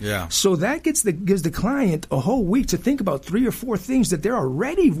 years. Yeah. So that gives the client a whole week to think about 3 or 4 things that they're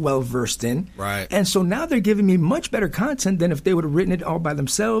already well versed in. Right. And so now they're giving me much better content than if they would have written it all by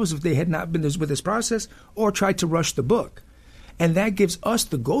themselves, if they had not been with this process or tried to rush the book. And that gives us,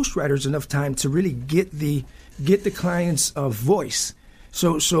 the ghostwriters, enough time to really get the client's voice.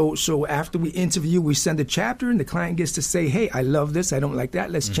 So after we interview, we send a chapter, and the client gets to say, hey, I love this, I don't like that,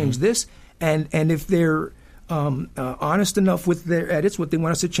 let's change this. And if they're honest enough with their edits, what they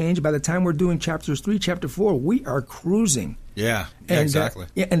want us to change, by the time we're doing chapters 3, chapter 4, we are cruising. Yeah, And, exactly.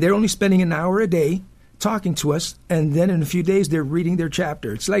 And they're only spending an hour a day talking to us, and then in a few days they're reading their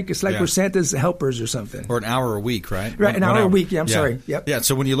chapter. It's like we're Santa's helpers or something. Or an hour a week, right? Right, an hour a week. Yeah, I'm sorry. Yep. Yeah.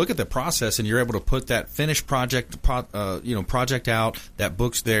 So when you look at the process and you're able to put that finished project out, that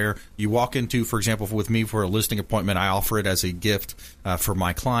book's there. You walk into, for example, with me for a listing appointment, I offer it as a gift for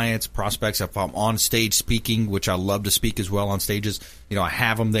my clients, prospects. If I'm on stage speaking, which I love to speak as well on stages, I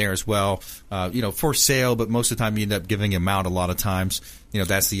have them there as well. For sale, but most of the time you end up giving them out a lot of times.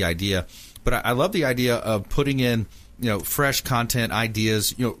 That's the idea. But I love the idea of putting in, fresh content,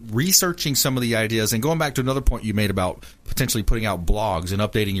 ideas, researching some of the ideas, and going back to another point you made about potentially putting out blogs and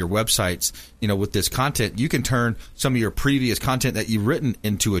updating your websites, with this content. You can turn some of your previous content that you've written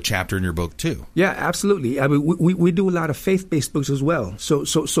into a chapter in your book too. Yeah, absolutely. I mean, we do a lot of faith-based books as well. So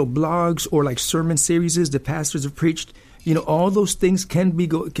blogs or like sermon series the pastors have preached, all those things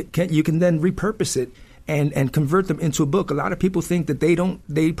you can then repurpose it and convert them into a book. A lot of people think that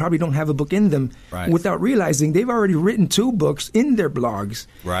they probably don't have a book in them, without realizing they've already written 2 books in their blogs.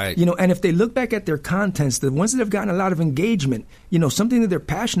 Right. And if they look back at their contents, the ones that have gotten a lot of engagement, something that they're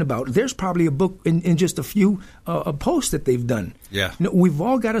passionate about, there's probably a book in just a few posts that they've done. Yeah. We've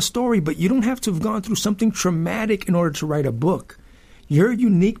all got a story, but you don't have to have gone through something traumatic in order to write a book. Your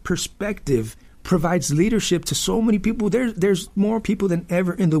unique perspective provides leadership to so many people. There's more people than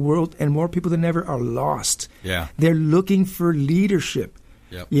ever in the world, and more people than ever are lost. Yeah. They're looking for leadership.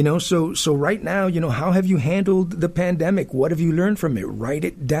 Yep. So right now, how have you handled the pandemic? What have you learned from it? Write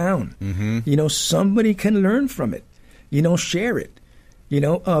it down. Mm-hmm. Somebody can learn from it. Share it.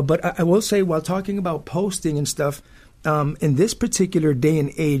 But I will say, while talking about posting and stuff, in this particular day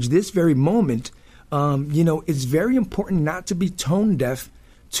and age, this very moment, it's very important not to be tone deaf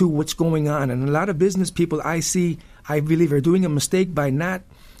to what's going on. And a lot of business people I believe, are doing a mistake by not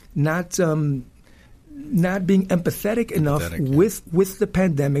being empathetic enough with the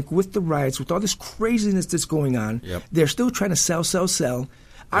pandemic, with the riots, with all this craziness that's going on. Yep. They're still trying to sell.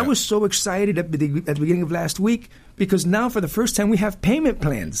 I was so excited at the beginning of last week because now for the first time we have payment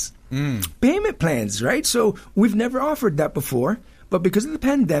plans. Payment plans, right? So we've never offered that before. But because of the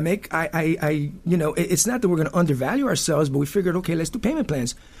pandemic, it's not that we're going to undervalue ourselves, but we figured, okay, let's do payment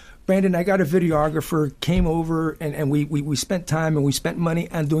plans. Brandon, I got a videographer, came over, and we spent time and we spent money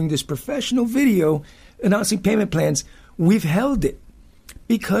on doing this professional video announcing payment plans. We've held it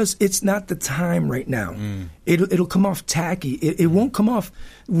because it's not the time right now. It'll come off tacky. It won't come off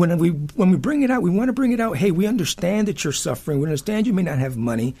when we bring it out. We want to bring it out. Hey, we understand that you're suffering. We understand you may not have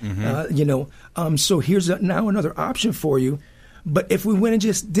money. So here's now another option for you. But if we went and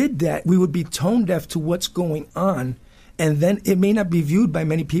just did that, we would be tone deaf to what's going on, and then it may not be viewed by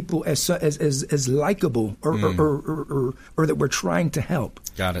many people as likable or that we're trying to help.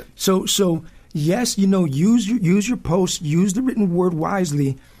 Got it. So yes, use your posts, use the written word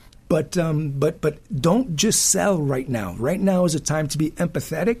wisely, but don't just sell right now. Right now is a time to be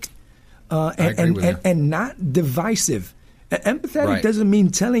empathetic and not divisive. Empathetic doesn't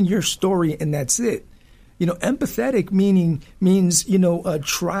mean telling your story and that's it. Empathetic means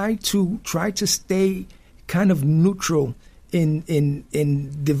try to stay kind of neutral in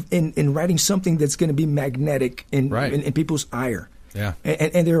writing something that's going to be magnetic in people's ire. Yeah,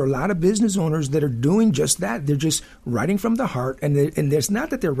 and there are a lot of business owners that are doing just that. They're just writing from the heart, and there's not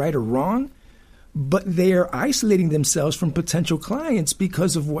that they're right or wrong, but they are isolating themselves from potential clients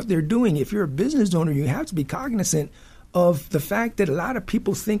because of what they're doing. If you're a business owner, you have to be cognizant of the fact that a lot of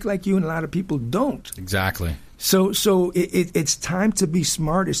people think like you and a lot of people don't. Exactly. So it's time to be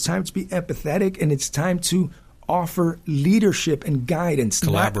smart. It's time to be empathetic, and it's time to offer leadership and guidance.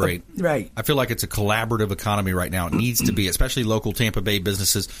 Collaborate. Right. I feel like it's a collaborative economy right now. It needs to be, especially local Tampa Bay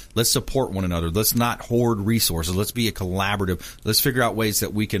businesses. Let's support one another. Let's not hoard resources. Let's be a collaborative. Let's figure out ways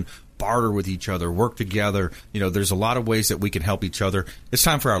that we can barter with each other, work together. There's a lot of ways that we can help each other. It's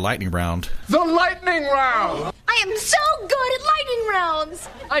time for our lightning round. The lightning round! I am so good at lightning rounds!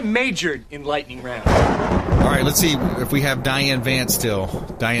 I majored in lightning rounds. All right, let's see if we have Diane Vance still.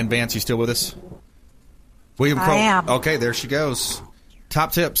 Diane Vance, you still with us? William Crow. I am. Okay, there she goes.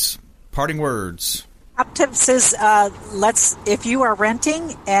 Top tips, parting words. Top tips is if you are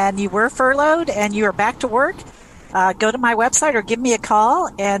renting and you were furloughed and you are back to work, go to my website or give me a call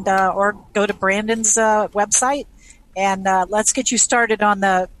and or go to Brandon's website and let's get you started on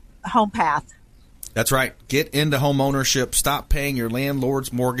the home path. That's right. Get into home ownership. Stop paying your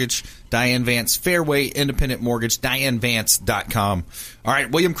landlord's mortgage. Diane Vance, Fairway Independent Mortgage, DianeVance.com. All right,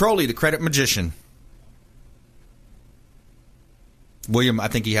 William Crowley, the credit magician. William, I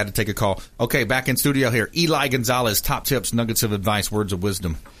think he had to take a call. Okay, back in studio here. Eli Gonzalez, top tips, nuggets of advice, words of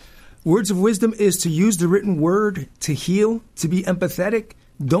wisdom. Words of wisdom is to use the written word to heal, to be empathetic.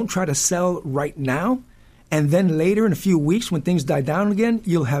 Don't try to sell right now. And then later in a few weeks when things die down again,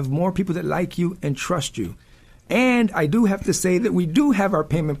 you'll have more people that like you and trust you. And I do have to say that we do have our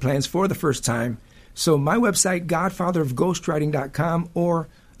payment plans for the first time. So my website, godfatherofghostwriting.com or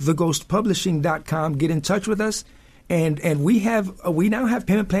theghostpublishing.com, get in touch with us. And we now have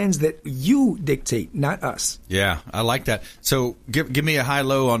payment plans that you dictate, not us. Yeah, I like that. So give me a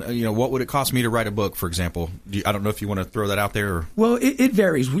high-low on what would it cost me to write a book, for example. I don't know if you want to throw that out there. Or... Well, it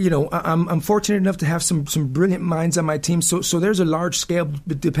varies. I'm fortunate enough to have some brilliant minds on my team. So there's a large scale,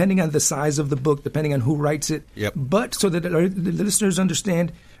 depending on the size of the book, depending on who writes it. Yep. But so that the listeners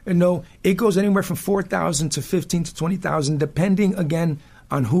understand, it goes anywhere from $4,000 to $15,000 to $20,000, depending again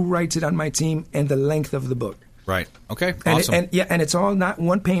on who writes it on my team and the length of the book. Right. Okay. Awesome. And it's all not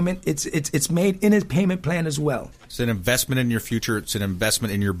one payment. It's made in a payment plan as well. It's an investment in your future. It's an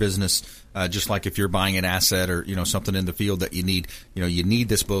investment in your business. Just like if you're buying an asset or something in the field that you need. You need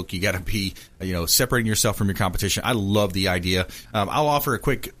this book. You got to be separating yourself from your competition. I love the idea. I'll offer a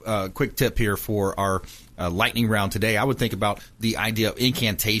quick tip here for our lightning round today. I would think about the idea of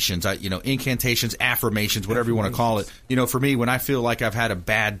incantations. Incantations, affirmations, whatever you want to call it. For me, when I feel like I've had a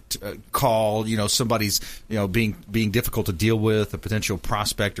bad call, somebody's being difficult to deal with, a potential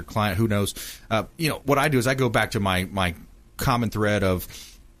prospect or client, who knows. What I do is I go back to my common thread of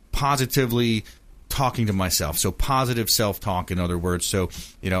positively talking to myself. So positive self-talk, in other words. So,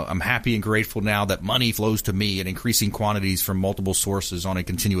 I'm happy and grateful now that money flows to me in increasing quantities from multiple sources on a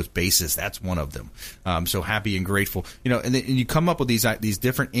continuous basis. That's one of them. So happy and grateful. And you come up with these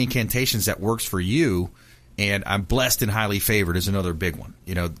different incantations that works for you. And I'm blessed and highly favored is another big one.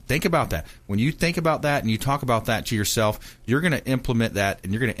 Think about that. When you think about that and you talk about that to yourself, you're going to implement that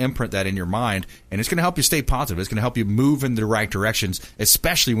and you're going to imprint that in your mind. And it's going to help you stay positive. It's going to help you move in the right directions,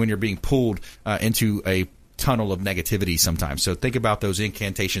 especially when you're being pulled into a tunnel of negativity sometimes. So think about those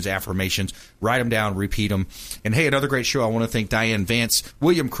incantations, affirmations, write them down, repeat them. And hey, another great show. I want to thank Diane Vance,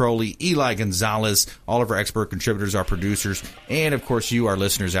 William Crowley, Eli Gonzalez, all of our expert contributors, our producers, and of course you, our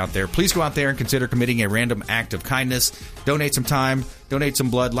listeners out there. Please go out there and consider committing a random act of kindness. Donate some time, donate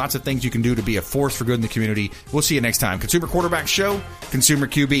some blood, lots of things you can do to be a force for good in the community. We'll see you next time. Consumer Quarterback Show,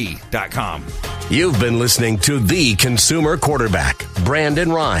 ConsumerQB.com. You've been listening to The Consumer Quarterback,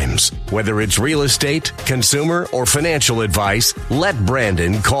 Brandon Rhymes. Whether it's real estate, consumer, or financial advice, let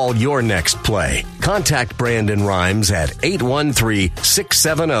Brandon call your next play. Contact Brandon Rhymes at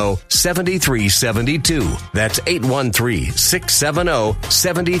 813-670-7372. That's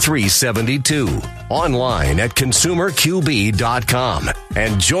 813-670-7372. Online at ConsumerQB.com.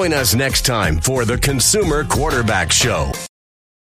 And join us next time for The Consumer Quarterback Show.